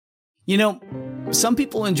You know, some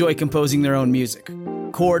people enjoy composing their own music,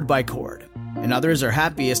 chord by chord, and others are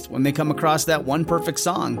happiest when they come across that one perfect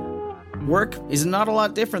song. Work is not a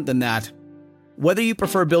lot different than that. Whether you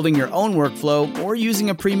prefer building your own workflow or using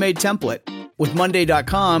a pre-made template, with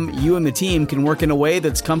Monday.com, you and the team can work in a way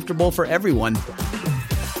that's comfortable for everyone.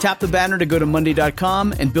 Tap the banner to go to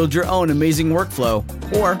Monday.com and build your own amazing workflow,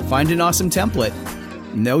 or find an awesome template.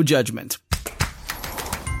 No judgment.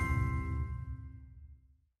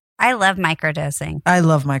 I love microdosing. I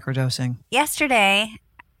love microdosing. Yesterday,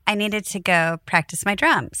 I needed to go practice my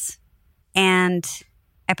drums, and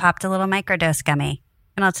I popped a little microdose gummy,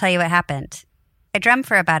 and I'll tell you what happened. I drummed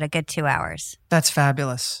for about a good 2 hours. That's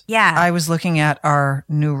fabulous. Yeah. I was looking at our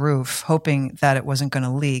new roof, hoping that it wasn't going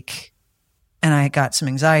to leak, and I got some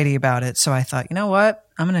anxiety about it, so I thought, you know what?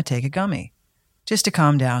 I'm going to take a gummy just to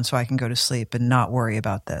calm down so I can go to sleep and not worry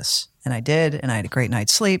about this. And I did, and I had a great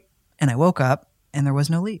night's sleep, and I woke up, and there was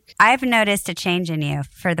no leak. I've noticed a change in you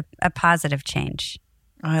for a positive change.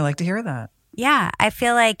 I like to hear that. Yeah, I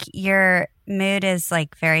feel like your mood is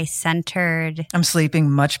like very centered. I'm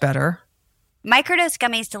sleeping much better. Microdose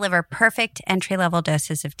gummies deliver perfect entry-level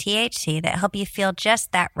doses of THC that help you feel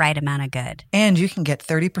just that right amount of good. And you can get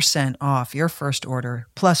 30% off your first order,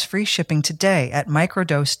 plus free shipping today at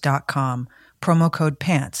microdose.com, promo code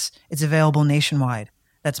PANTS. It's available nationwide.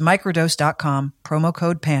 That's microdose.com, promo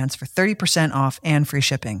code PANTS for 30% off and free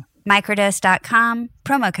shipping. Microdose.com,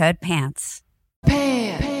 promo code PANTS.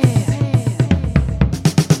 Pants.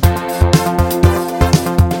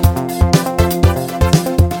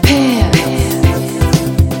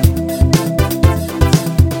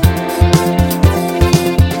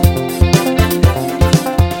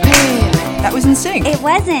 That was in sync. It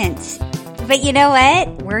wasn't. But you know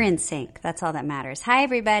what? We're in sync. That's all that matters. Hi,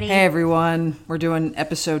 everybody. Hey, everyone. We're doing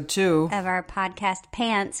episode 2 of our podcast,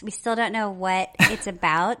 Pants. We still don't know what it's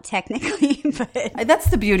about, technically, but That's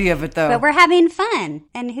the beauty of it, though. we're having fun.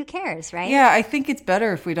 And who cares, right? Yeah, I think it's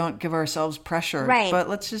better if we don't give ourselves pressure. Right. But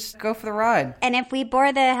let's just go for the ride. And if we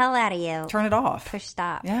bore the hell out of you, Turn it off. push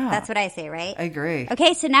stop. Yeah. That's what I say, right? I agree.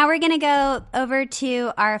 Okay, so now we're going to go over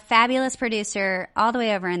to our fabulous producer all the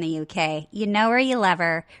way over in the UK. You know her, you love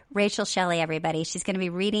her, Rachel Shelley, everybody. She's going to be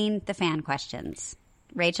reading the fan questions.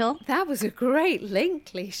 Rachel? That was a great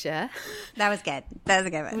link, Leisha. That was good. That was a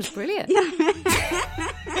good one. It was brilliant.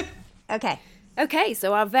 Okay. Okay,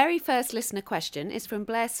 so our very first listener question is from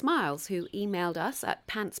Blair Smiles, who emailed us at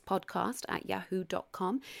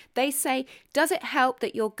pantspodcast@yahoo.com. They say, does it help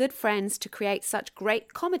that you're good friends to create such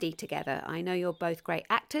great comedy together? I know you're both great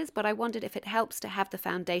actors, but I wondered if it helps to have the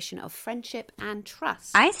foundation of friendship and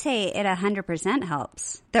trust. I say it 100%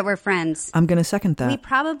 helps that we're friends. I'm going to second that. We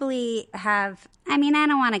probably have, I mean, I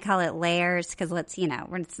don't want to call it layers because it's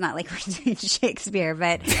not like we're doing Shakespeare,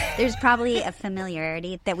 but there's probably a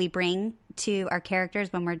familiarity that we bring to our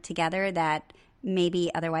characters when we're together that maybe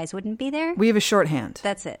otherwise wouldn't be there. We have a shorthand.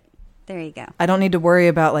 That's it. There you go. I don't need to worry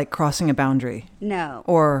about like crossing a boundary. No.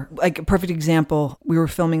 Or like a perfect example, we were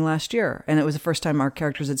filming last year and it was the first time our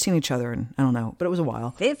characters had seen each other in, I don't know, but it was a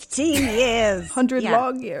while. 15 years. 100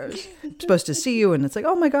 long years. Supposed to see you and it's like,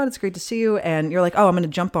 oh my God, it's great to see you. And you're like, oh, I'm going to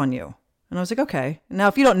jump on you. And I was like, okay. Now,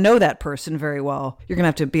 if you don't know that person very well, you're going to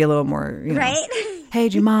have to be a little more, right? Hey,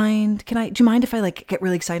 do you mind? Do you mind if I like get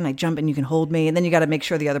really excited and I jump and you can hold me? And then you got to make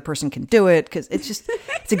sure the other person can do it because it's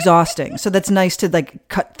exhausting. So that's nice to like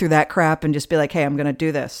cut through that crap and just be like, hey, I'm going to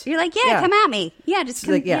do this. You're like, yeah, come at me. Yeah, just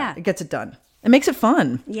come. Like, yeah, it gets it done. It makes it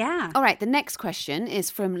fun. Yeah. All right, the next question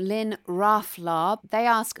is from Lynn Rafflar. They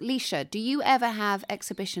ask, Leisha, do you ever have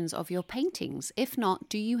exhibitions of your paintings? If not,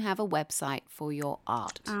 do you have a website for your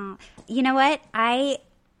art? You know what?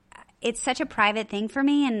 It's such a private thing for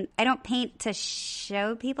me, and I don't paint to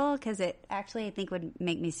show people because it actually, I think, would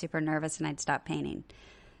make me super nervous and I'd stop painting.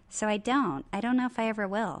 So I don't. I don't know if I ever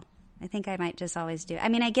will. I think I might just always do. I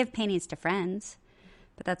mean, I give paintings to friends,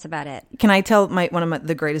 but that's about it. Can I tell one of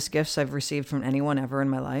the greatest gifts I've received from anyone ever in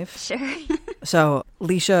my life? Sure. So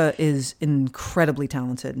Leisha is incredibly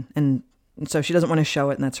talented, and so she doesn't want to show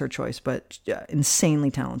it, and that's her choice, but insanely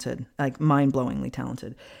talented, like mind-blowingly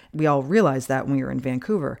talented. We all realized that when we were in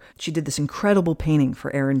Vancouver. She did this incredible painting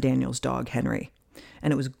for Aaron Daniels' dog, Henry,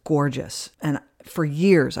 and it was gorgeous. And for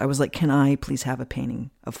years, I was like, can I please have a painting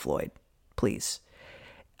of Floyd? Please.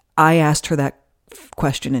 I asked her that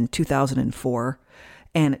question in 2004,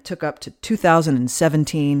 and it took up to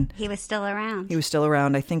 2017. He was still around. He was still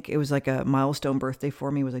around. I think it was like a milestone birthday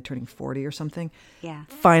for me. Was I turning 40 or something? Yeah.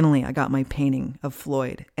 Finally, I got my painting of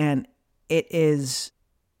Floyd, and it's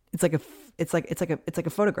like a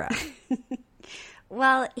photograph.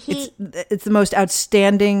 Well, It's the most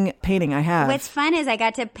outstanding painting I have. What's fun is I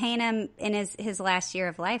got to paint him in his last year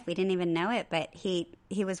of life. We didn't even know it, but he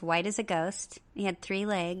was white as a ghost. He had 3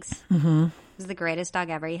 legs. Mm-hmm. He was the greatest dog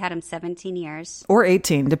ever. He had him 17 years. Or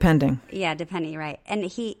 18, depending. Yeah, depending, right. And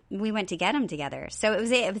we went to get him together. So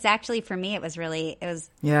it was actually, for me, it was really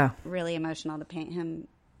emotional to paint him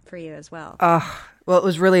for you as well. Well, it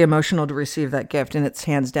was really emotional to receive that gift, and it's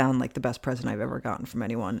hands down like the best present I've ever gotten from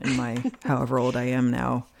anyone in my however old I am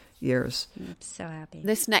now years. I'm so happy.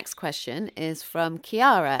 This next question is from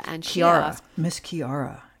Kiara, and she asks, Miss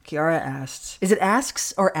Kiara. Kiara asks, is it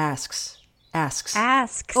asks or asks? Asks.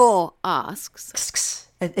 Asks. or asks.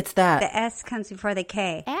 It's that. The S comes before the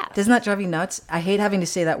K. Asks. Doesn't that drive you nuts? I hate having to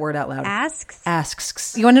say that word out loud. Asks?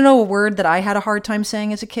 Asks. You want to know a word that I had a hard time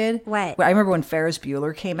saying as a kid? What? I remember when Ferris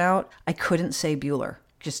Bueller came out, I couldn't say Bueller.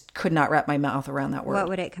 Just could not wrap my mouth around that word. What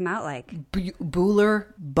would it come out like?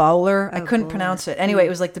 Bowler. I couldn't pronounce it. Anyway, it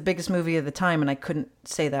was like the biggest movie of the time, and I couldn't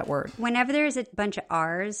say that word. Whenever there's a bunch of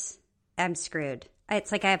R's, I'm screwed. It's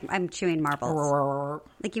like I'm chewing marbles.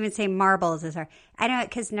 Like even say marbles is hard. I know,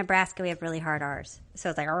 because Nebraska we have really hard R's,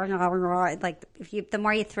 so it's like the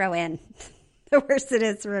more you throw in, the worse it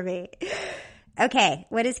is for me. Okay,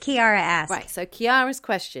 what does Kiara ask? Right, so Kiara's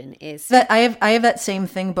question is... That I have that same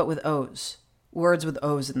thing, but with O's. Words with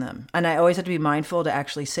O's in them. And I always have to be mindful to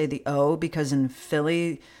actually say the O, because in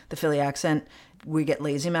Philly, the Philly accent, we get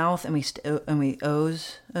lazy mouth and we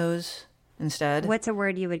O's instead. What's a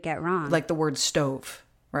word you would get wrong? Like the word stove,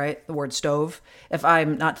 right? The word stove. If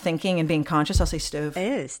I'm not thinking and being conscious, I'll say stove.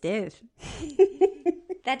 Ew, stove.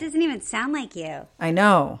 That doesn't even sound like you. I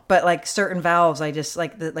know, but like certain vowels, I just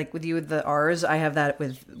like with you with the R's, I have that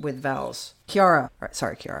with vowels. Kiara. All right,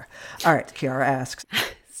 sorry, Kiara. All right, Kiara asks.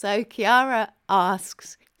 So Kiara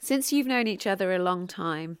asks, since you've known each other a long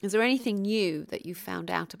time, is there anything new that you found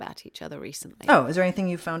out about each other recently? Oh, is there anything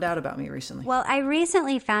you found out about me recently? Well, I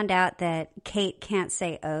recently found out that Kate can't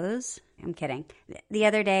say O's. I'm kidding. The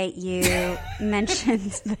other day you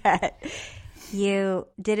mentioned that you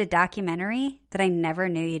did a documentary that I never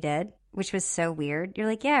knew you did, which was so weird. You're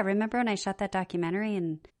like, yeah, remember when I shot that documentary?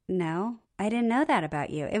 And no, I didn't know that about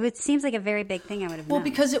you. It seems like a very big thing I would have known. Well,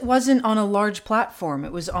 because it wasn't on a large platform.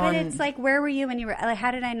 It was on... But it's like, where were you when you were... Like,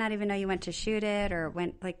 how did I not even know you went to shoot it? Or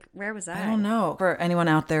went... Like, where was I? I don't know. For anyone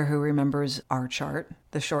out there who remembers Our Chart,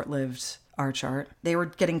 the short-lived Our Chart, they were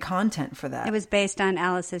getting content for that. It was based on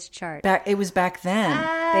Alice's chart. It was back then.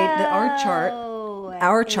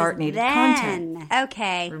 Our chart needed content.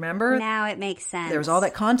 Okay. Remember? Now it makes sense. There was all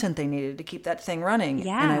that content they needed to keep that thing running.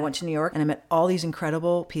 Yeah. And I went to New York and I met all these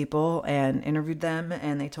incredible people and interviewed them,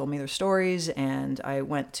 and they told me their stories, and I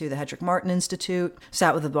went to the Hedrick Martin Institute,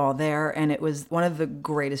 sat with them all there, and it was one of the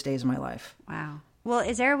greatest days of my life. Wow. Well,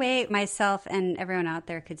 is there a way myself and everyone out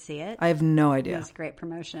there could see it? I have no idea. It's great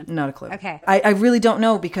promotion. Not a clue. Okay. I really don't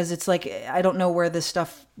know, because it's like, I don't know where this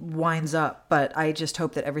stuff winds up, but I just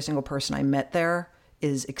hope that every single person I met there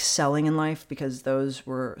is excelling in life, because those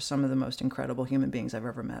were some of the most incredible human beings I've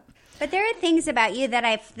ever met. But there are things about you that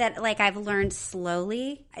I've learned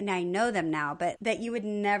slowly, and I know them now, but that you would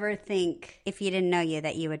never think if you didn't know you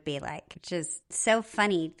that you would be like, which is so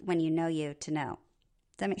funny when you know you to know.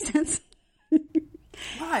 Does that make sense?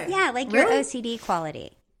 Why? Yeah, like Really? your OCD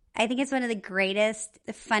quality. I think it's one of the greatest,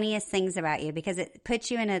 the funniest things about you, because it puts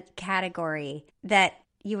you in a category that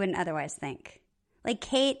you wouldn't otherwise think. Like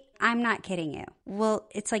Kate, I'm not kidding you. Well,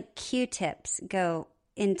 it's like Q-tips go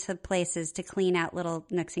into places to clean out little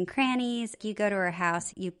nooks and crannies. You go to her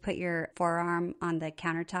house, you put your forearm on the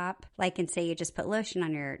countertop, like, and say you just put lotion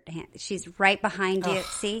on your hand. She's right behind you.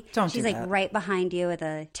 See? She's like right behind you with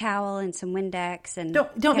a towel and some Windex. And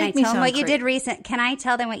don't make me sound what you crazy. did Can I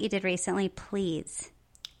tell them what you did recently, please?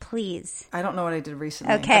 Please. I don't know what I did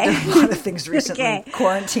recently. Okay. I did a lot of things recently. Okay.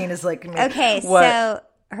 Quarantine is like... Okay, what? so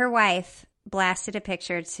her wife blasted a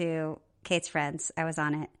picture to Kate's friends. I was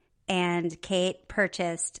on it. And Kate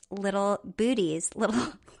purchased little booties,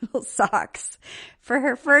 little socks for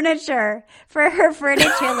her furniture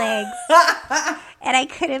legs. And I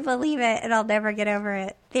couldn't believe it, and I'll never get over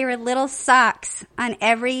it. They were little socks on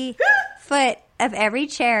every foot of every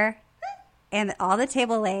chair and all the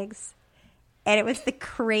table legs. And it was the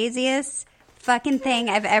craziest fucking thing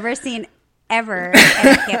I've ever seen ever. And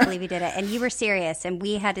I can't believe you did it. And you were serious, and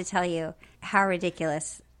we had to tell you how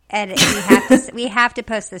ridiculous. And we have to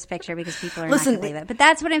post this picture because people are not going to believe it. But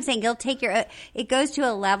that's what I'm saying. You'll take it goes to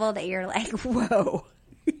a level that you're like, whoa.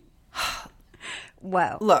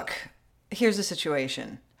 Whoa. Look, here's the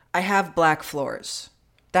situation. I have black floors.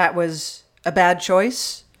 That was a bad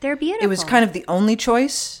choice. They're beautiful. It was kind of the only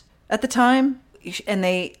choice at the time. And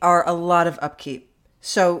they are a lot of upkeep.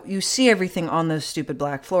 So you see everything on those stupid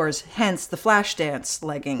black floors, hence the Flashdance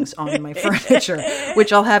leggings on my furniture,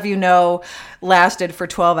 which I'll have you know lasted for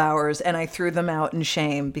 12 hours, and I threw them out in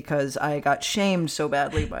shame because I got shamed so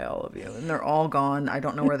badly by all of you. And they're all gone. I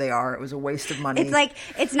don't know where they are. It was a waste of money.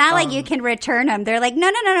 It's not like you can return them. They're like,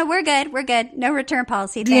 no, we're good. No return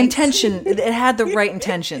policy. The intention, it had the right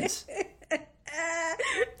intentions.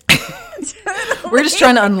 We're just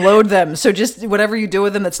trying to unload them. So just whatever you do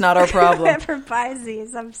with them, that's not our problem. Whoever buys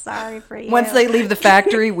these, I'm sorry for you. Once they leave the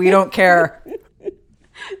factory, we don't care.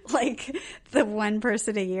 Like the one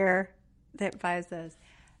person a year that buys those.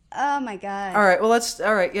 Oh my God. All right. Well,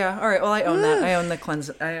 all right. Yeah. All right. Well, I own that. I own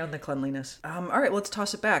the cleanliness. All right. Let's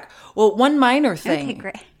toss it back. Well, one minor thing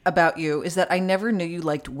about you is that I never knew you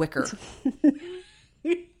liked wicker.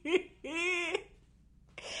 But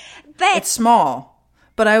it's small.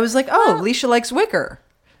 But I was like, oh, Leisha likes wicker.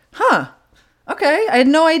 Huh. Okay. I had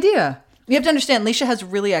no idea. You have to understand, Leisha has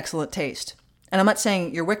really excellent taste. And I'm not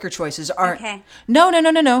saying your wicker choices aren't. Okay. No.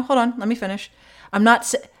 Hold on. Let me finish. I'm not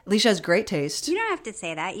Leisha has great taste. You don't have to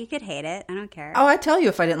say that. You could hate it. I don't care. Oh, I'd tell you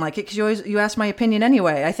if I didn't like it because you asked my opinion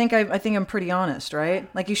anyway. I think I'm pretty honest, right?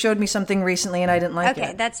 Like you showed me something recently and I didn't like it.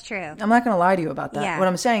 Okay, that's true. I'm not going to lie to you about that. Yeah. What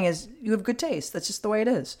I'm saying is you have good taste. That's just the way it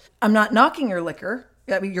is. I'm not knocking your liquor.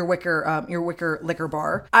 I mean, your wicker liquor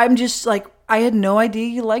bar. I'm just like, I had no idea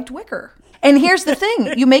you liked wicker. And here's the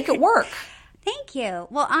thing, you make it work. Thank you.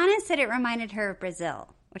 Well, Anna said it reminded her of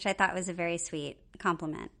Brazil, which I thought was a very sweet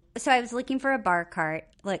compliment. So I was looking for a bar cart.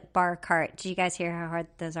 Did you guys hear how hard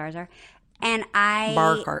those R's are? And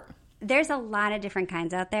Bar cart. There's a lot of different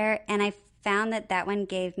kinds out there. And I found that one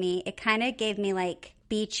kind of gave me like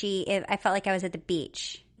beachy. I felt like I was at the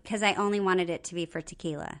beach because I only wanted it to be for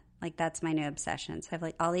tequila. Like that's my new obsession. So I have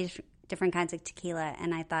like all these different kinds of tequila,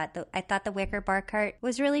 and I thought the wicker bar cart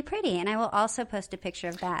was really pretty, and I will also post a picture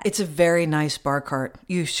of that. It's a very nice bar cart.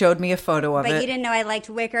 You showed me a photo of it. But you didn't know I liked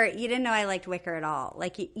wicker. You didn't know I liked wicker at all.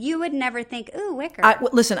 Like you would never think, ooh, wicker.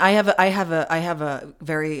 Listen, I have a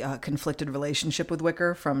very conflicted relationship with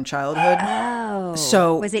wicker from childhood. Oh,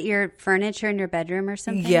 so was it your furniture in your bedroom or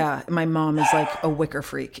something? Yeah, my mom is like a wicker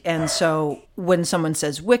freak, and so when someone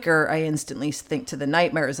says wicker, I instantly think to the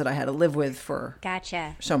nightmares that I had to live with for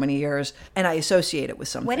so many years. And I associate it with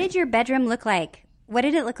something. What did your bedroom look like? What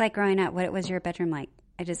did it look like growing up? What was your bedroom like?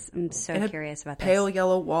 I'm so curious about this. Pale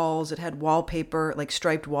yellow walls. It had wallpaper, like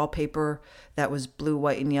striped wallpaper that was blue,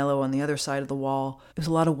 white, and yellow on the other side of the wall. It was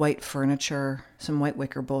a lot of white furniture, some white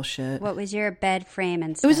wicker bullshit. What was your bed frame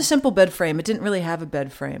and stuff? It was a simple bed frame. It didn't really have a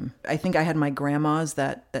bed frame. I think I had my grandma's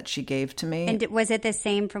that she gave to me. And was it the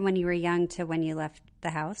same from when you were young to when you left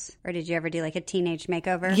the house? Or did you ever do like a teenage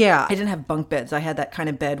makeover? Yeah. I didn't have bunk beds. I had that kind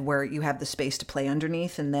of bed where you have the space to play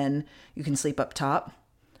underneath and then you can sleep up top.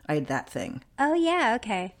 I had that thing. Oh, yeah.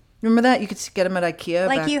 Okay. Remember that? You could get them at IKEA.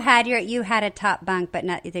 Like you had a top bunk, but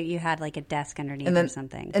not that you had like a desk underneath or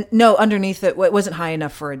something. And no, underneath it wasn't high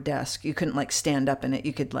enough for a desk. You couldn't like stand up in it.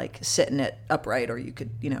 You could like sit in it upright, or you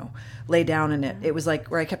could lay down in it. It was like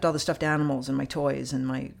where I kept all the stuffed animals and my toys and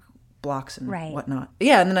my blocks and whatnot.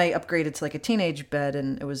 Yeah, and then I upgraded to like a teenage bed,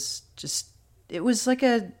 and it was like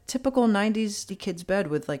a typical 90s kid's bed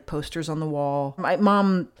with like posters on the wall. My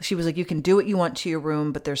mom, she was like, you can do what you want to your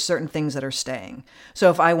room, but there's certain things that are staying. So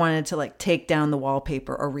if I wanted to like take down the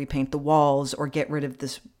wallpaper or repaint the walls or get rid of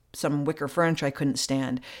some wicker furniture I couldn't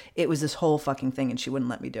stand, it was this whole fucking thing, and she wouldn't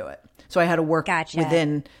let me do it. So I had to work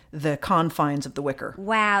within the confines of the wicker.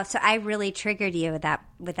 Wow. So I really triggered you with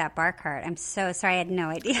that bar cart. I'm so sorry. I had no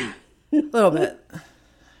idea. A little bit.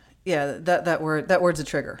 Yeah, that word's a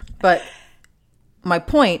trigger. But my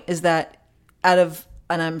point is that and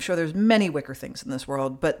I'm sure there's many wicker things in this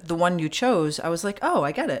world, but the one you chose, I was like, oh,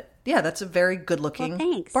 I get it. Yeah, that's a very good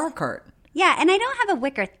looking bar cart. Yeah, and I don't have a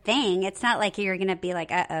wicker thing. It's not like you're going to be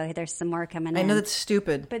like, uh-oh, there's some more coming in. I know that's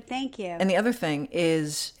stupid. But thank you. And the other thing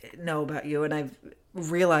is, about you, and I've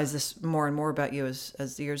realized this more and more about you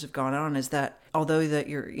as the years have gone on, is that although that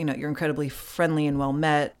you're incredibly friendly and well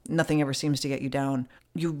met, nothing ever seems to get you down.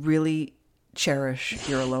 You really cherish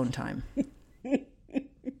your alone time.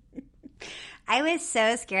 I was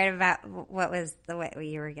so scared about what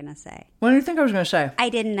you were going to say. What do you think I was going to say? I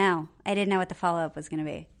didn't know. I didn't know what the follow-up was going to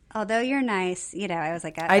be. Although you're nice, I was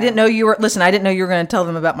like, uh-oh. I didn't know you were going to tell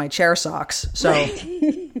them about my chair socks. So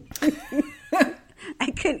I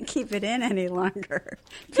couldn't keep it in any longer.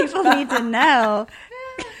 People need to know.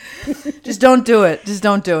 Just don't do it. Just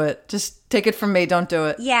don't do it. Just take it from me. Don't do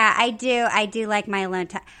it. Yeah, I do. I do like my alone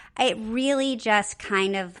time. It really just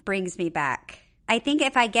kind of brings me back. I think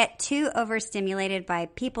if I get too overstimulated by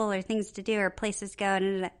people or things to do or places to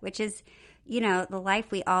go, which is, the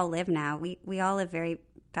life we all live now. We all live very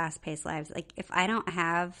fast-paced lives. Like, if I don't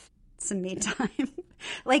have some me time,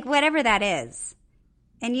 like whatever that is,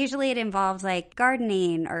 and usually it involves like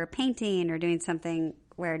gardening or painting or doing something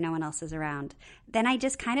where no one else is around, then I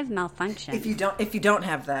just kind of malfunction. If you don't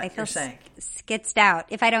have that, I feel you're saying skitzed out.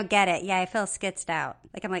 If I don't get it, I feel skitzed out.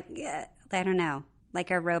 Like I'm like, I don't know,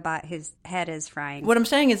 like a robot whose head is frying. What I'm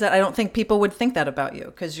saying is that I don't think people would think that about you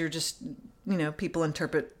because you're just, people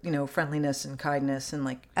interpret, friendliness and kindness and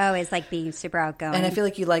like. Oh, it's like being super outgoing. And I feel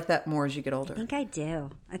like you like that more as you get older. I think I do.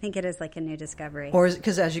 I think it is like a new discovery. Or is it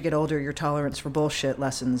because as you get older, your tolerance for bullshit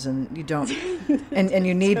lessens and you don't, and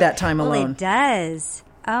you need that time alone. Well, it does.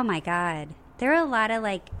 Oh my God. There are a lot of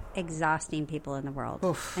like exhausting people in the world.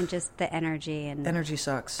 Oof. And just the energy and Energy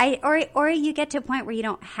sucks. or you get to a point where you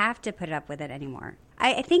don't have to put up with it anymore.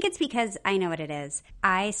 I think it's because I know what it is.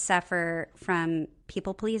 I suffer from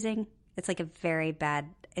people pleasing. It's like a very bad,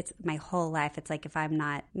 it's my whole life. It's like if I'm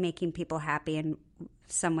not making people happy in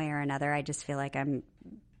some way or another, I just feel like I'm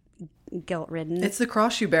guilt-ridden. It's the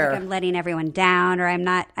cross you bear. Like I'm letting everyone down, or I'm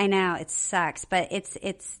not. I know it sucks, but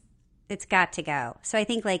it's got to go. So I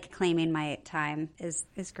think like claiming my time is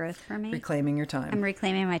growth for me. Reclaiming your time. I'm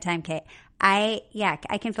reclaiming my time, Kate. I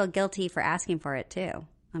can feel guilty for asking for it too.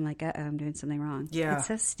 I'm like, I'm doing something wrong. Yeah. It's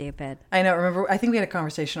so stupid. I know. Remember, I think we had a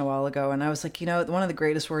conversation a while ago, and I was like, one of the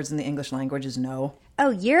greatest words in the English language is no.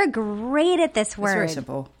 Oh, you're great at this word. It's very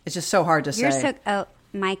simple. It's just so hard to say. Oh,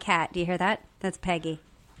 my cat. Do you hear that? That's Peggy.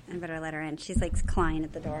 I better let her in. She's like clawing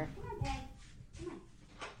at the door.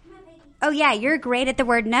 Oh yeah, you're great at the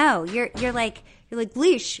word no. You're like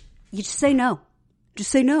Leash. You just say no.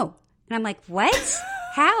 Just say no. And I'm like, what?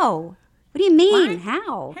 How? What do you mean? What?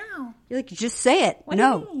 How? You're like, just say it. What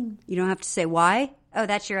no. Do you mean? You don't have to say why. Oh,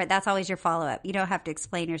 that's always your follow up. You don't have to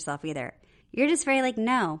explain yourself either. You're just very like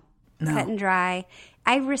no. Cut and dry.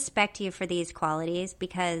 I respect you for these qualities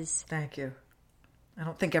because. Thank you. I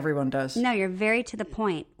don't think everyone does. No, you're very to the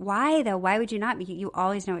point. Why though? Why would you not? You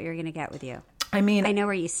always know what you're going to get with you. I mean, I know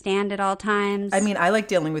where you stand at all times. I mean, I like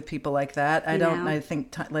dealing with people like that. I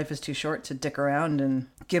think life is too short to dick around and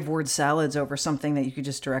give word salads over something that you could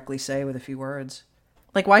just directly say with a few words.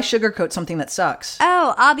 Like, why sugarcoat something that sucks?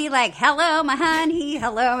 Oh, I'll be like, hello, my honey.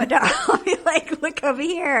 Hello, my dog. I'll be like, look over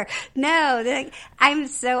here. No, like, I'm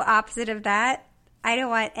so opposite of that. I don't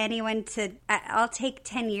want anyone to. I'll take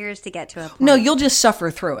 10 years to get to a point. No, you'll just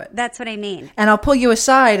suffer through it. That's what I mean. And I'll pull you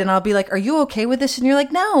aside and I'll be like, are you okay with this? And you're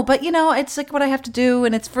like, no, but it's like what I have to do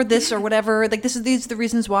and it's for this or whatever. Like, these are the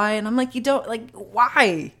reasons why. And I'm like, you don't, like,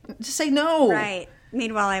 why? Just say no. Right.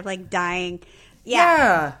 Meanwhile, I'm like dying.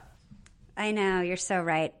 Yeah. I know. You're so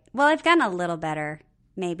right. Well, I've gotten a little better,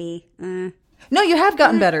 maybe. No, you have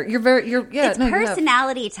gotten better. It's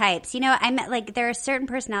personality types. I meant like there are certain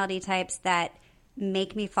personality types that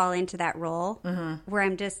make me fall into that role where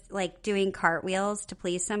I'm just like doing cartwheels to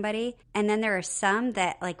please somebody. And then there are some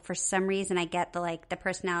that like for some reason I get the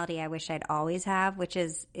personality I wish I'd always have, which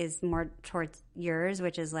is more towards yours,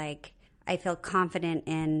 which is like I feel confident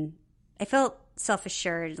I feel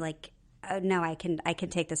self-assured, like, oh, no, I can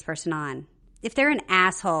take this person on. If they're an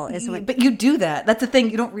asshole But you do that. That's the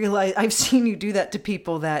thing. You don't realize. I've seen you do that to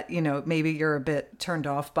people that, maybe you're a bit turned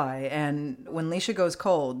off by. And when Leisha goes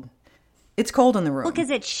cold, it's cold in the room. Well, because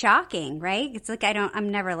it's shocking, right? It's like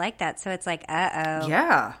I'm never like that. So it's like, uh-oh.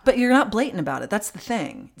 Yeah. But you're not blatant about it. That's the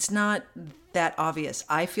thing. It's not that obvious.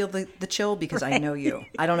 I feel the chill because I know you.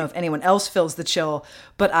 I don't know if anyone else feels the chill,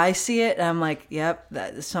 but I see it and I'm like, yep,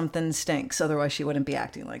 something stinks. Otherwise she wouldn't be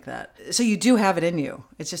acting like that. So you do have it in you.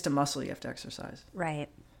 It's just a muscle you have to exercise. Right.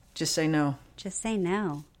 Just say no. Just say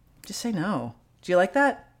no. Just say no. Do you like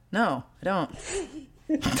that? No, I don't.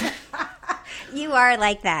 You are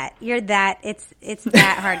like that. You're that. It's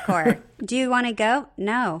that hardcore. Do you want to go?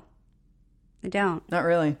 No, I don't. Not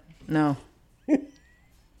really. No.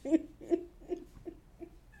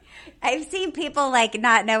 I've seen people like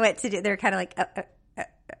not know what to do. They're kind of like,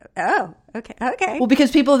 oh, okay. Well, because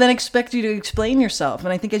people then expect you to explain yourself.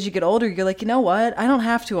 And I think as you get older, you're like, you know what? I don't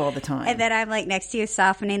have to all the time. And then I'm like next to you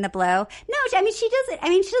softening the blow. No, I mean, she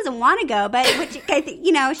doesn't want to go, but I think,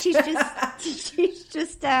 she's just,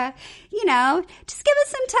 just give us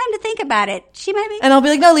some time to think about it. She might be. And I'll be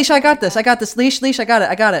like, no, Leash, I got this. Leash, I got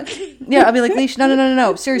it. Yeah, I'll be like, Leash,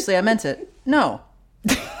 no. Seriously, I meant it. No.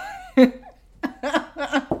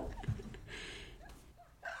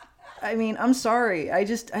 I mean, I'm sorry. I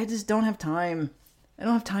just don't have time. I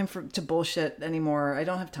don't have time to bullshit anymore. I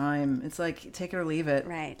don't have time. It's like, take it or leave it.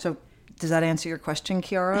 Right. So does that answer your question,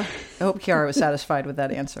 Kiara? I hope Kiara was satisfied with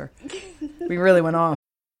that answer. We really went off.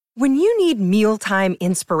 When you need mealtime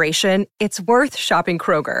inspiration, it's worth shopping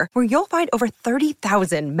Kroger, where you'll find over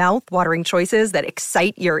 30,000 mouth-watering choices that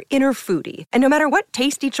excite your inner foodie. And no matter what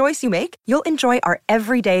tasty choice you make, you'll enjoy our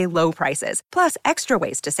everyday low prices, plus extra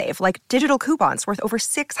ways to save, like digital coupons worth over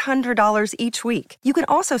 $600 each week. You can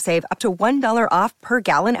also save up to $1 off per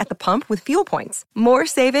gallon at the pump with fuel points. More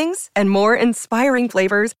savings and more inspiring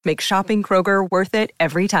flavors make shopping Kroger worth it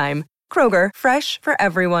every time. Kroger, fresh for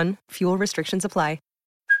everyone. Fuel restrictions apply.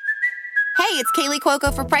 Hey, it's Kaylee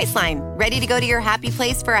Cuoco for Priceline. Ready to go to your happy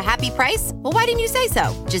place for a happy price? Well, why didn't you say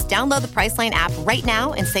so? Just download the Priceline app right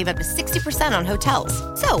now and save up to 60% on hotels.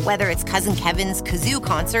 So whether it's Cousin Kevin's Kazoo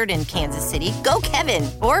Concert in Kansas City, go Kevin,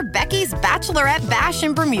 or Becky's Bachelorette Bash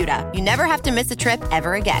in Bermuda, you never have to miss a trip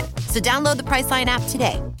ever again. So download the Priceline app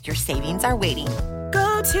today. Your savings are waiting.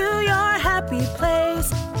 Go to your happy place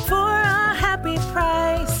for a happy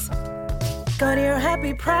price. Go to your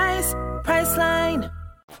happy price, Priceline.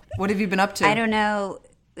 What have you been up to? I don't know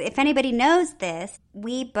if anybody knows this.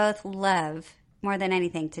 We both love more than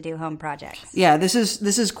anything to do home projects. Yeah, this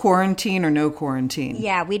is quarantine or no quarantine.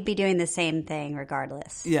 Yeah, we'd be doing the same thing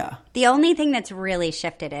regardless. Yeah. The only thing that's really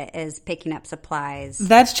shifted it is picking up supplies.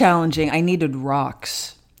 That's challenging. I needed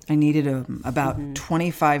rocks. I needed about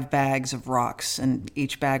 25 bags of rocks, and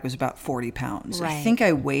each bag was about 40 pounds. Right. I think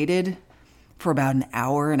I waited for about an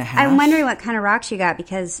hour and a half. I'm wondering what kind of rocks you got,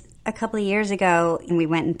 because a couple of years ago, we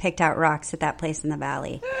went and picked out rocks at that place in the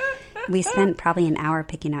valley. We spent probably an hour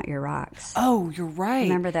picking out your rocks. Oh, you're right.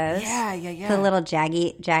 Remember those? Yeah. The little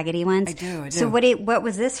jaggedy ones? I do. So what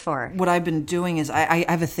was this for? What I've been doing is I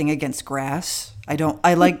have a thing against grass.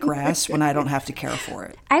 I like grass when I don't have to care for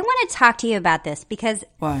it. I want to talk to you about this because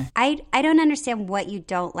Why? I don't understand what you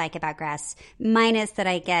don't like about grass, minus that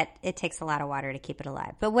I get it takes a lot of water to keep it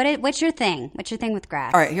alive. But what's your thing? What's your thing with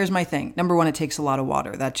grass? All right, here's my thing. Number one, it takes a lot of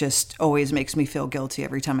water. That just always makes me feel guilty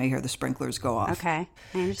every time I hear the sprinklers go off. Okay,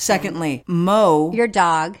 I understand. Secondly, Mo. Your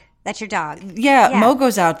dog. That's your dog. Yeah, Mo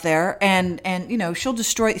goes out there and she'll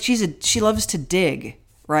destroy. She loves to dig.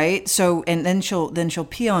 Right? So, and then she'll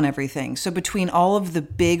pee on everything. So between all of the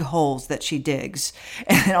big holes that she digs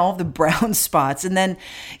and all of the brown spots, and then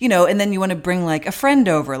you want to bring like a friend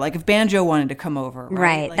over, like if Banjo wanted to come over.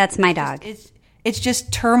 Right. Like, that's my dog. It's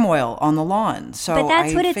just turmoil on the lawn. So but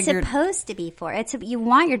that's what it's figured, supposed to be for. You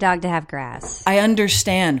want your dog to have grass. I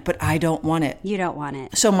understand, but I don't want it. You don't want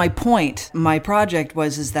it. So my project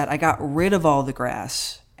was that I got rid of all the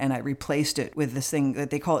grass. And I replaced it with this thing that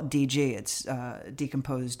they call it DG. It's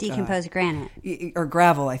decomposed granite. Or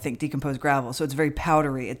gravel, I think, decomposed gravel. So it's very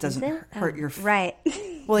powdery. It doesn't hurt your... Right.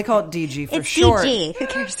 Well, they call it DG for it's short. DG. Who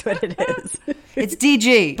cares what it is? It's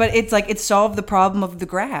DG. But it's like it solved the problem of the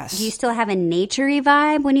grass. Do you still have a nature-y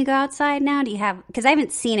vibe when you go outside now? Do you have... Because I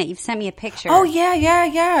haven't seen it. You've sent me a picture. Oh,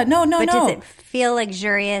 yeah. No. But does it feel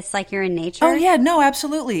luxurious like you're in nature? Oh, yeah. No,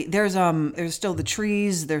 absolutely. There's still the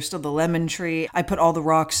trees. There's still the lemon tree. I put all the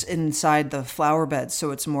rocks inside the flower beds,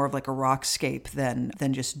 so it's more of like a rockscape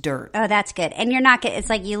than just dirt. Oh, that's good. And you're not it's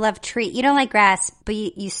like you love trees. You don't like grass, but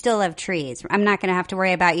you still love trees. I'm not going to have to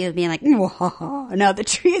worry about you being like, no, the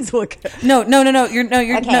trees look good. No.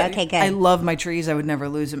 You're okay, good. I love my trees. I would never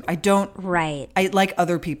lose them. I don't. Right. I like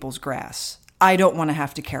other people's grass. I don't want to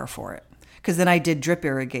have to care for it. Because then I did drip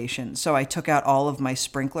irrigation. So I took out all of my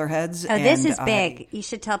sprinkler heads. Oh, this is big. You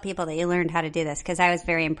should tell people that you learned how to do this, because I was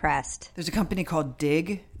very impressed. There's a company called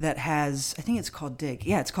Dig that has, I think it's called Dig.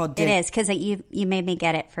 Yeah, it's called Dig. It is, because you made me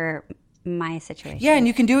get it for my situation. Yeah, and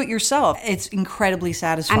you can do it yourself. It's incredibly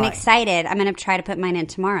satisfying. I'm excited. I'm going to try to put mine in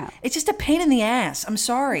tomorrow. It's just a pain in the ass. I'm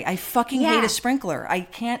sorry. I fucking hate a sprinkler. I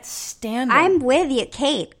can't stand them. I'm with you,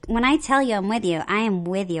 Kate. When I tell you I'm with you, I am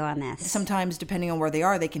with you on this. Sometimes, depending on where they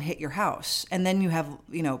are, they can hit your house. And then you have,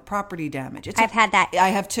 property damage. I've had that. I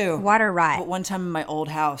have too. Water rot. But one time in my old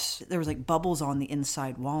house, there was like bubbles on the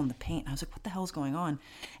inside wall in the paint. I was like, what the hell is going on?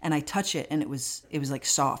 And I touch it, and it was like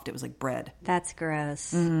soft. It was like bread. That's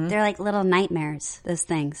gross. They're like little nightmares, those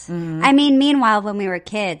things. Mm-hmm. I mean, meanwhile, when we were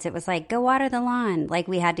kids, it was like, go water the lawn. Like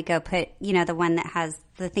we had to go put, the one that has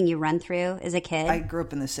the thing you run through as a kid. I grew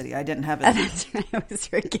up in the city. I didn't have it. Oh, that's right. I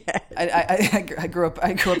was your kid. I grew up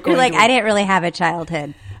going You're like, I didn't really have a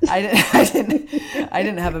childhood. I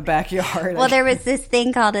didn't have a backyard. Well, there was this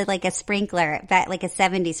thing called like a sprinkler, like a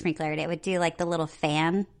 70s sprinkler, and it would do like the little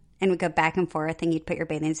fan. And would go back and forth, and you'd put your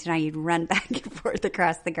bathing suit on. You'd run back and forth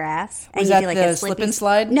across the grass. And Was you'd that do like the a slip and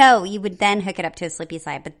slide? No, you would then hook it up to a slippy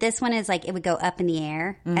slide. But this one is like it would go up in the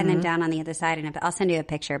air and then down on the other side. And I'll send you a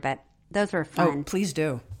picture. But those were fun. Oh, please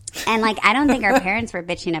do. And like, I don't think our parents were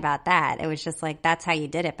bitching about that. It was just like, that's how you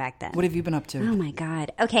did it back then. What have you been up to? Oh my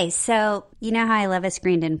God. Okay, so you know how I love a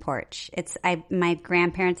screened-in porch. My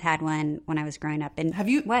grandparents had one when I was growing up. And Have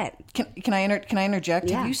you? What? Can I interject?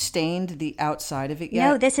 Yeah. Have you stained the outside of it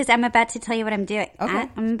yet? No, I'm about to tell you what I'm doing. Okay.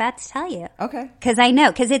 I'm about to tell you. Okay. Because I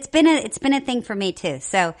know, because it's been a thing for me too.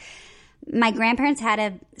 So my grandparents had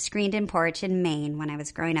a screened-in porch in Maine when I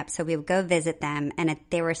was growing up. So we would go visit them, and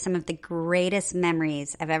they were some of the greatest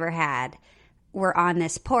memories I've ever had. Were on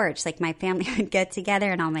this porch. Like my family would get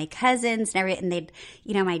together, and all my cousins and they'd,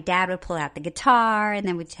 my dad would pull out the guitar, and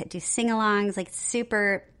then we'd do sing-alongs, like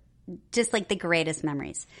super, just like the greatest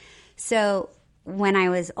memories. So when I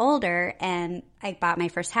was older and I bought my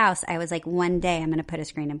first house, I was like, one day I'm going to put a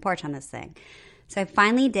screen-in porch on this thing. So I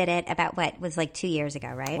finally did it about was like 2 years ago,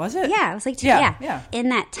 right? Was it? Yeah, it was like 2 Yeah. In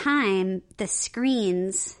that time, the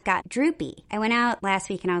screens got droopy. I went out last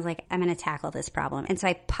week and I was like, I'm going to tackle this problem. And so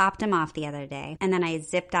I popped them off the other day. And then I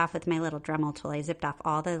zipped off with my little Dremel tool. I zipped off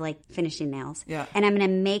all the like finishing nails. Yeah. And I'm going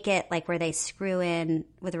to make it like where they screw in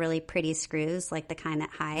with really pretty screws, like the kind that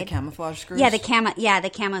hide. The camouflage screws? Yeah, the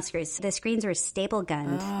camo screws. The screens were staple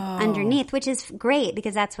gunned underneath, which is great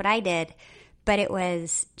because that's what I did. But it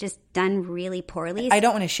was just done really poorly. I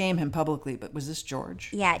don't want to shame him publicly, but was this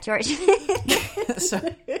George? Yeah, George.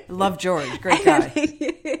 Love George. Great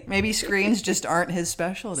guy. Maybe screens just aren't his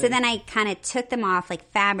specialty. So then I kind of took them off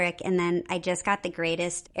like fabric, and then I just got the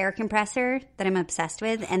greatest air compressor that I'm obsessed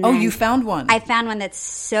with. And then you found one? I found one that's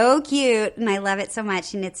so cute, and I love it so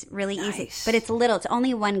much, and it's really easy. But it's little. It's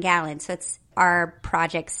only 1 gallon, so it's our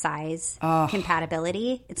project size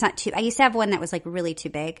compatibility. It's not too. I used to have one that was like really too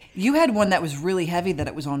big. You had one that was really heavy that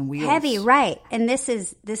it was on wheels. Heavy, right? And this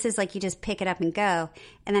is like you just pick it up and go.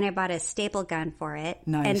 And then I bought a staple gun for it.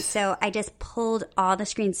 Nice. And so I just pulled all the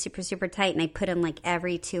screens super, super tight, and I put them like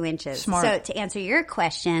every 2 inches. Smart. So to answer your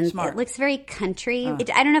question, Smart. it looks very country. I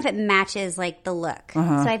don't know if it matches like the look. So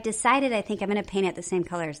I've decided I think I'm going to paint it the same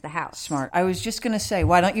color as the house. Smart. I was just going to say,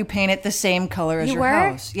 why don't you paint it the same color as You your were?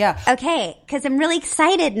 house? Yeah. Okay, because I'm really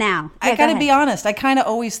excited now. I Yeah, got to go be ahead. honest. I kind of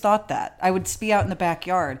always thought that. I would be out in the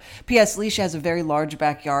backyard. P.S. Leisha has a very large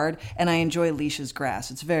backyard, and I enjoy Leisha's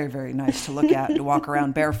grass. It's very, very nice to look at and to walk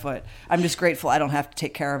around barefoot. I'm just grateful I don't have to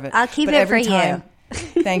take care of it. I'll keep But it every for time, you.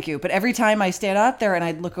 Thank you. But every time I stayed out there and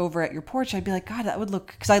I'd look over at your porch, I'd be like, God, that would look,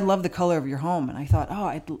 because I love the color of your home. And I thought,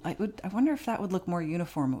 I wonder if that would look more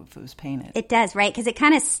uniform if it was painted. It does, right? Because it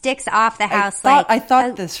kind of sticks off the house. I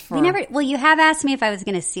thought this for... You have asked me if I was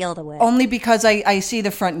going to seal the wood. Only because I see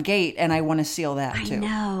the front gate and I want to seal that too. I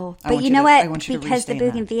know. I But want you know to- I what? want you to Because the restain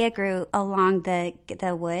that. bougainvillea grew along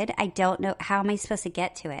the wood, I don't know. How am I supposed to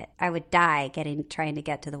get to it? I would die trying to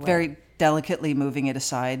get to the wood. Very delicately moving it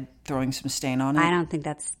aside, throwing some stain on it. I don't think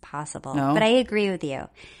that's possible. No? But I agree with you.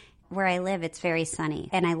 Where I live, it's very sunny,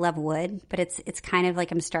 and I love wood. But it's kind of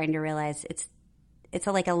like I'm starting to realize it's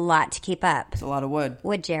like a lot to keep up. It's a lot of wood.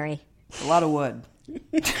 Wood, Jerry. A lot of wood.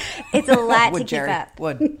 It's a lot Wood, to Jerry. keep up.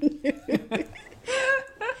 Wood.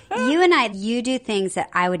 You do things that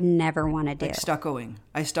I would never want to do. Like stuccoing.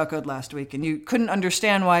 I stuccoed last week, and you couldn't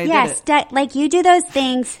understand why I Yes, did it. like you do those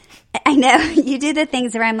things. I know you do the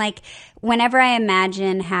things where I'm like, whenever I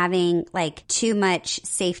imagine having like too much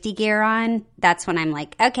safety gear on, that's when I'm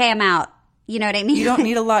like, okay, I'm out. You know what I mean? You don't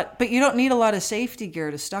need a lot, but you don't need a lot of safety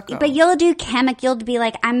gear to stucco. But you'll do you'll be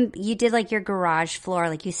like, you did like your garage floor,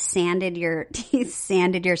 like you sanded your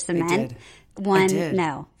cement. did. One, I did.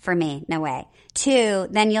 no, for me, no way. 2,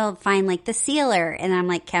 then you'll find like the sealer, and I'm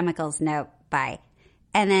like, chemicals, nope, bye.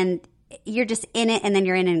 And then you're just in it, and then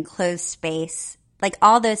you're in an enclosed space. Like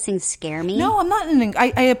all those things scare me. No, I'm not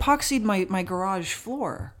I epoxied my garage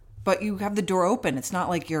floor. But you have the door open. It's not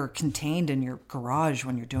like you're contained in your garage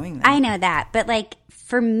when you're doing that. I know that, but like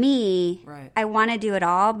for me, Right. I want to do it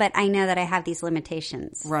all, but I know that I have these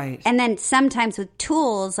limitations. Right. And then sometimes with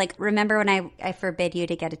tools, like remember when I forbid you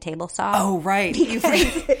to get a table saw? Oh, right.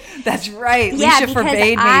 That's right. Yeah, Leisha because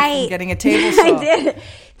forbade me from getting a table saw. I did.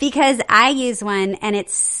 Because I use one, and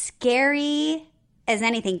it's scary as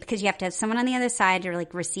anything, because you have to have someone on the other side to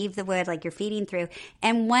like receive the wood, like you're feeding through.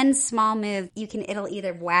 And one small move, it'll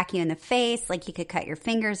either whack you in the face, like you could cut your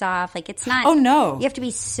fingers off. Like it's not. Oh, no. You have to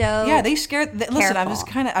be so. Yeah, they scared. Listen,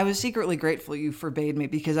 careful. I was secretly grateful you forbade me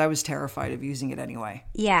because I was terrified of using it anyway.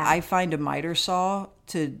 Yeah. I find a miter saw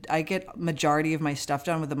I get majority of my stuff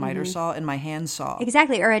done with a miter saw and my hand saw.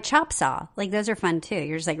 Exactly, or a chop saw. Like those are fun too.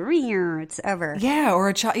 You're just like, it's over. Yeah, or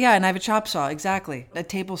and I have a chop saw. Exactly. A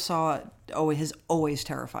table saw has always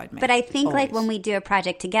terrified me. But I think like when we do a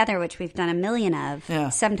project together, which we've done a million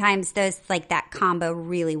of, sometimes those like that combo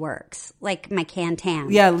really works. Like my Can-Tam.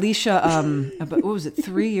 Yeah, Leisha, what was it,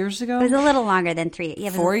 3 years ago? It was a little longer than 3.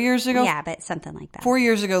 Yeah, 4 years ago? Yeah, but something like that. 4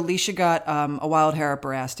 years ago, Leisha got a wild hair up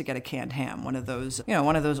her ass to get a canned ham. One of those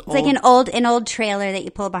It's like an old trailer that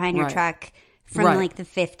you pull behind your truck from like the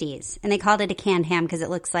 50s. And they called it a canned ham because it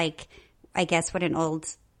looks like, I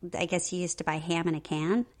guess you used to buy ham in a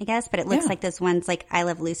can, but it looks like those ones, like I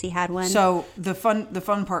Love Lucy had one. So the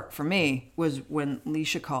fun part for me was when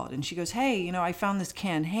Leisha called and she goes, hey, I found this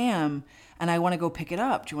canned ham and I want to go pick it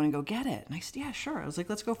up. Do you want to go get it? And I said, yeah, sure. I was like,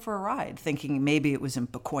 let's go for a ride, thinking maybe it was in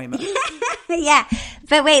Pacoima. Yeah.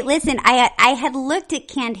 But wait, listen, I had looked at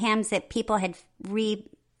canned hams that people had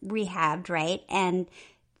rehabbed, right? And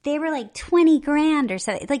they were like 20 grand or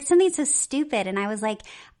so, like something so stupid. And I was like,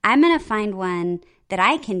 I'm going to find one that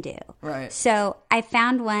I can do. Right. So I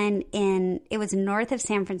found one it was north of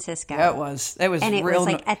San Francisco. Yeah, it was. And it was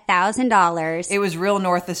like $1,000. It was real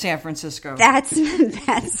north of San Francisco. That's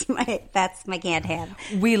my canned ham.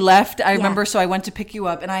 We left. I remember. So I went to pick you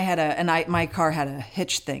up, and my car had a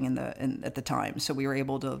hitch thing at the time, so we were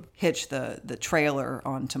able to hitch the trailer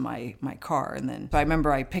onto my car, and then so I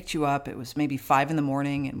remember I picked you up. It was maybe 5 a.m,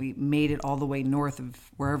 and we made it all the way north of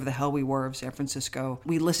wherever the hell we were of San Francisco.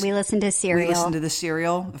 We listened to Serial. We listened to the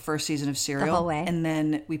Serial, the first season of Serial. The whole way. And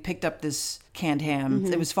then we picked up this canned ham.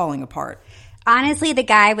 It was falling apart. Honestly, the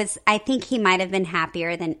guy I think he might have been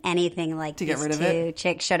happier than anything. Like to get rid of it.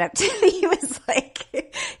 Chicks showed up to me. He was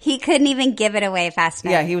like, he couldn't even give it away fast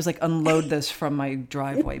enough. Yeah, he was like, unload this from my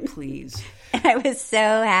driveway, please. And I was so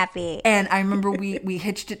happy. And I remember we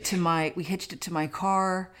hitched it to my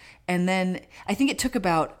car. And then I think it took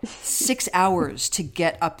about 6 hours to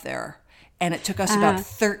get up there. And it took us about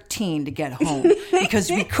 13 to get home because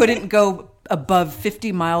we couldn't go above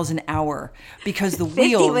 50 miles an hour because the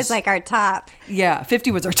wheels. 50 was like our top. Yeah, 50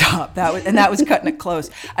 was our top. That was cutting it close.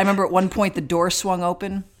 I remember at one point the door swung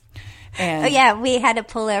open. And we had to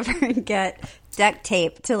pull over and get duct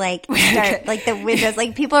tape to like start like the windows.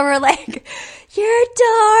 Like people were like, "Your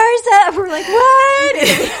door's up." We're like, "What?"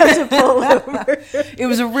 And we had to pull over. It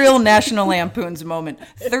was a real National Lampoon's moment.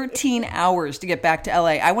 13 hours to get back to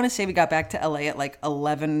LA. I want to say we got back to LA at like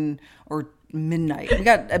 11 or midnight. We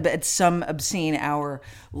got at some obscene hour,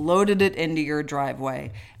 loaded it into your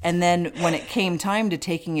driveway, and then when it came time to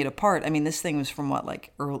taking it apart, I mean, this thing was from what,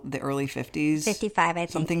 like the early 50s? 55, I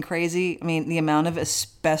think. Something crazy. I mean, the amount of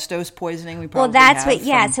asbestos poisoning we probably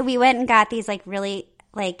had. So we went and got these like really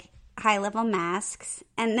like high-level masks,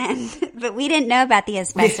 and then, but we didn't know about the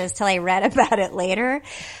asbestos till I read about it later.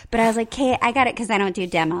 But I was like, "Kate, I got it," because I don't do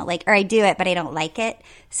demo, or I do it, but I don't like it.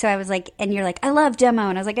 So I was like, and you're like, "I love demo,"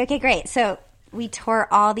 and I was like, "Okay, great." So we tore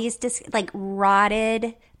all these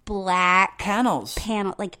rotted black panels,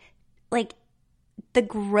 like the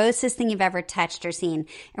grossest thing you've ever touched or seen.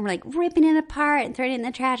 And we're like ripping it apart and throwing it in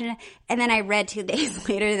the trash. And then I read 2 days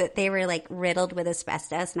later that they were like riddled with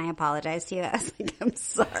asbestos, and I apologized to you. I was like, "I'm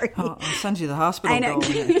sorry." I'll send you the hospital bill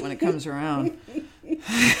when it comes around.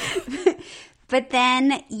 But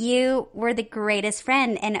then you were the greatest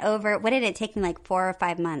friend, and what did it take me, like 4 or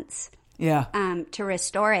 5 months? Yeah. To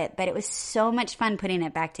restore it. But it was so much fun putting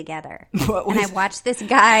it back together. And I watched this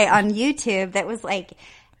guy on YouTube that was like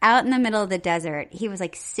out in the middle of the desert. He was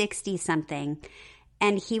like 60-something.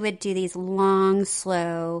 And he would do these long,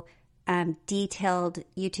 slow, detailed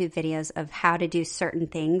YouTube videos of how to do certain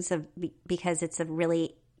things because it's a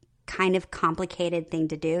really kind of complicated thing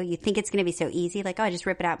to do. You think it's going to be so easy, like, oh, just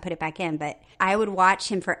rip it out and put it back in. But I would watch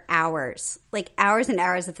him for hours, like hours and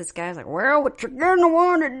hours of this guy. I was like, well, what you're going to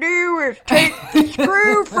want to do is take the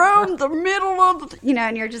screw from the middle of the,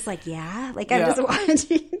 and you're just like, yeah, like I'm just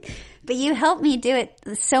watching. But you helped me do it,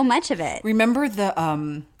 so much of it. Remember the,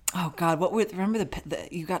 oh God, remember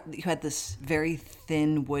you had this very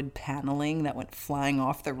thin wood paneling that went flying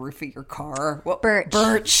off the roof of your car? What?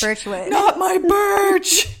 Birch wood. Not my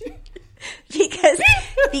birch. because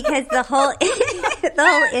the whole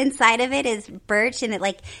inside of it is birch, and it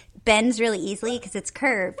like bends really easily because it's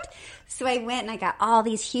curved. So I went and I got all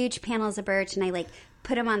these huge panels of birch, and I like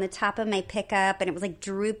put them on the top of my pickup, and it was like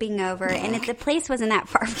drooping over, and the place wasn't that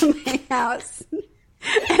far from my house.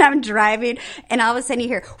 And I'm driving, and all of a sudden you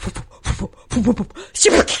hear,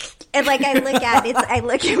 and like I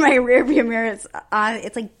look at my rearview mirror.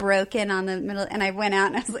 It's like broken on the middle, and I went out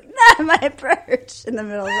and I was like, "Not my birch!" in the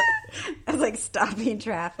middle. I was like stopping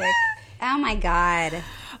traffic. Oh my God!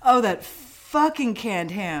 Oh, that fucking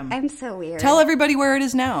canned ham. I'm so weird. Tell everybody where it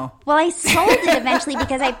is now. Well, I sold it eventually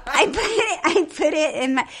because I put it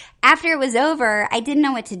in my, after it was over, I didn't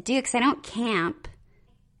know what to do because I don't camp.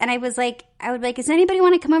 And I would be like, does anybody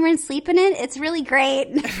want to come over and sleep in it? It's really great.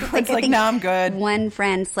 No, I'm good. One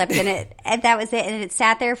friend slept in it, and that was it. And it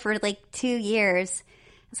sat there for like 2 years.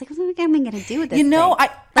 I was like, what am I going to do with this thing?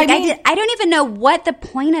 I don't even know what the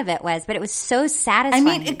point of it was, but it was so satisfying.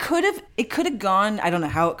 I mean, it could have gone, I don't know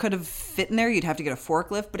how it could have fit in there. You'd have to get a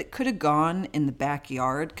forklift, but it could have gone in the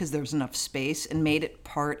backyard because there was enough space and made it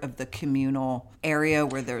part of the communal area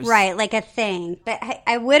where there's... Right, like a thing. But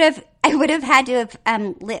I would have had to have,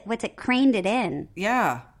 craned it in.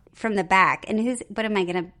 Yeah. From the back. And what am I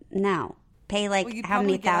going to, no. Pay how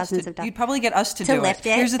many thousands of dollars? You'd probably get us to do lift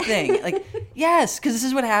it. Here's the thing. Yes, because this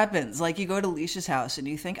is what happens. You go to Leisha's house and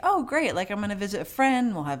you think, oh, great. I'm going to visit a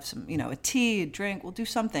friend. We'll have some, a tea, a drink. We'll do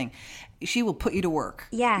something. She will put you to work.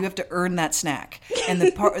 Yeah. You have to earn that snack. And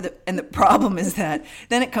the problem is that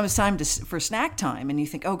then it comes time for snack time and you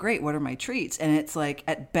think, oh, great. What are my treats? And it's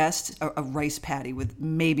at best a rice patty with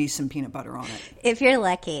maybe some peanut butter on it. If you're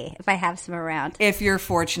lucky, if I have some around. If you're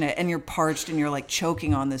fortunate and you're parched and you're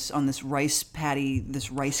choking on this rice patty,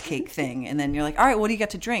 this rice cake thing. And then you're like, all right, what do you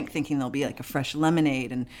got to drink? Thinking there'll be a fresh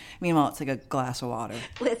lemonade. And meanwhile, it's a glass of water.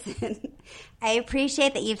 Listen, I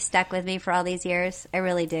appreciate that you've stuck with me for all these years. I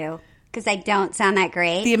really do. Because I don't sound that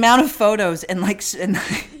great. The amount of photos and and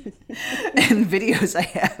videos I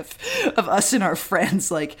have of us and our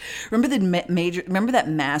friends, remember that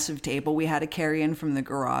massive table we had to carry in from the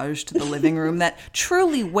garage to the living room that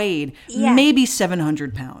truly weighed maybe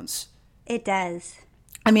 700 pounds. It does.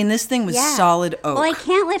 I mean, this thing was solid oak. Well, I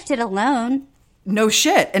can't lift it alone. No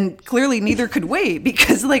shit. And clearly neither could we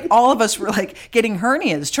because all of us were getting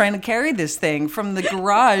hernias trying to carry this thing from the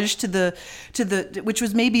garage to the which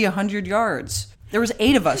was maybe 100 yards. There was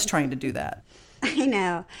 8 of us trying to do that. I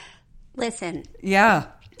know. Listen. Yeah.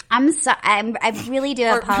 I'm sorry. I really do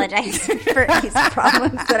apologize for these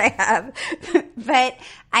problems that I have. But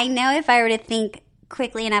I know if I were to think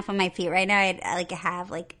quickly enough on my feet right now, I'd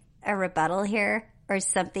have a rebuttal here. Or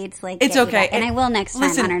something. It's okay. And I will next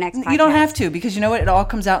time on our next podcast. You don't have to because you know what? It all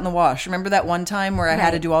comes out in the wash. Remember that one time where I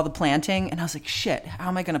had to do all the planting? And I was like, shit, how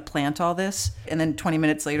am I going to plant all this? And then 20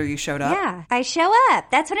 minutes later, you showed up? Yeah, I show up.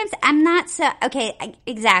 That's what I'm saying. I'm not so... Okay,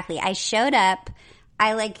 exactly. I showed up.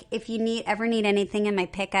 If you ever need anything in my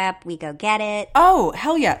pickup, we go get it. Oh,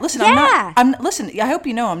 hell yeah. Listen, listen, I hope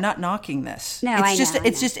you know I'm not knocking this. No,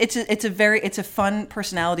 it's a fun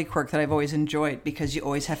personality quirk that I've always enjoyed because you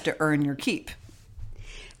always have to earn your keep.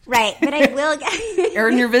 Right, but I will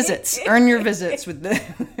earn your visits. Earn your visits with the.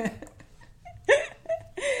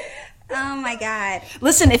 Oh my God!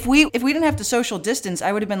 Listen, if we didn't have to social distance,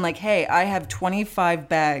 I would have been like, "Hey, I have 25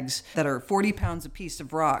 bags that are 40 pounds a piece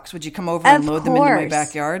of rocks. Would you come over and load them into my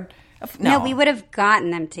backyard?" No, we would have gotten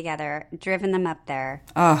them together, driven them up there,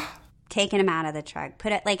 taken them out of the truck,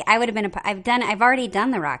 put it I would have been. I've already done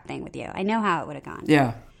the rock thing with you. I know how it would have gone.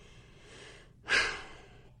 Yeah.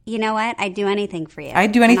 You know what? I'd do anything for you.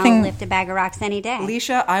 I'd do anything. I'll lift a bag of rocks any day.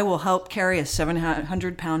 Leisha, I will help carry a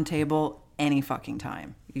 700-pound table any fucking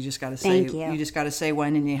time. You just got to say. Thank you. You just got to say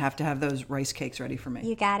when, and you have to have those rice cakes ready for me.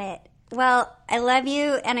 You got it. Well, I love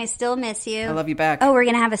you, and I still miss you. I love you back. Oh, we're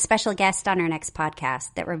going to have a special guest on our next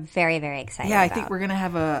podcast that we're very, very excited about. Yeah, I think we're going to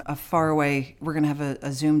have a faraway. We're going to have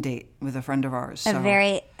a Zoom date with a friend of ours. It'll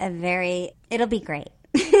be great.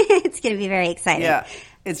 It's going to be very exciting. Yeah.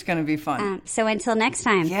 It's going to be fun. So until next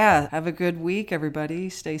time. Yeah. Have a good week,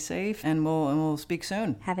 everybody. Stay safe, and we'll speak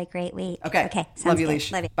soon. Have a great week. Okay. Love you,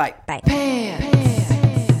 Leash. Love you. Bye. Bye.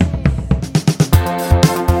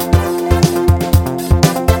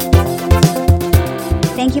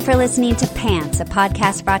 Thank you for listening to Pants, a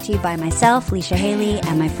podcast brought to you by myself, Leisha Haley,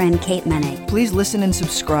 and my friend Kate Menig. Please listen and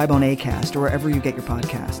subscribe on Acast or wherever you get your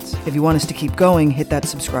podcasts. If you want us to keep going, hit that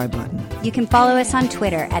subscribe button. You can follow us on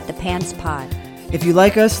Twitter @ThePantsPod. If you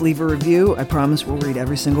like us, leave a review. I promise we'll read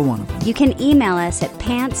every single one of them. You can email us at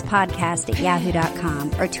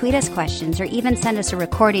pantspodcast@yahoo.com or tweet us questions or even send us a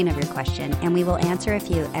recording of your question, and we will answer a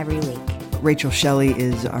few every week. Rachel Shelley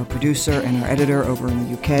is our producer and our editor over in the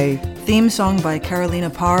UK. Theme song by Carolina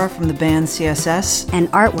Parr from the band CSS.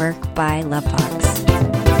 And artwork by Love Fox.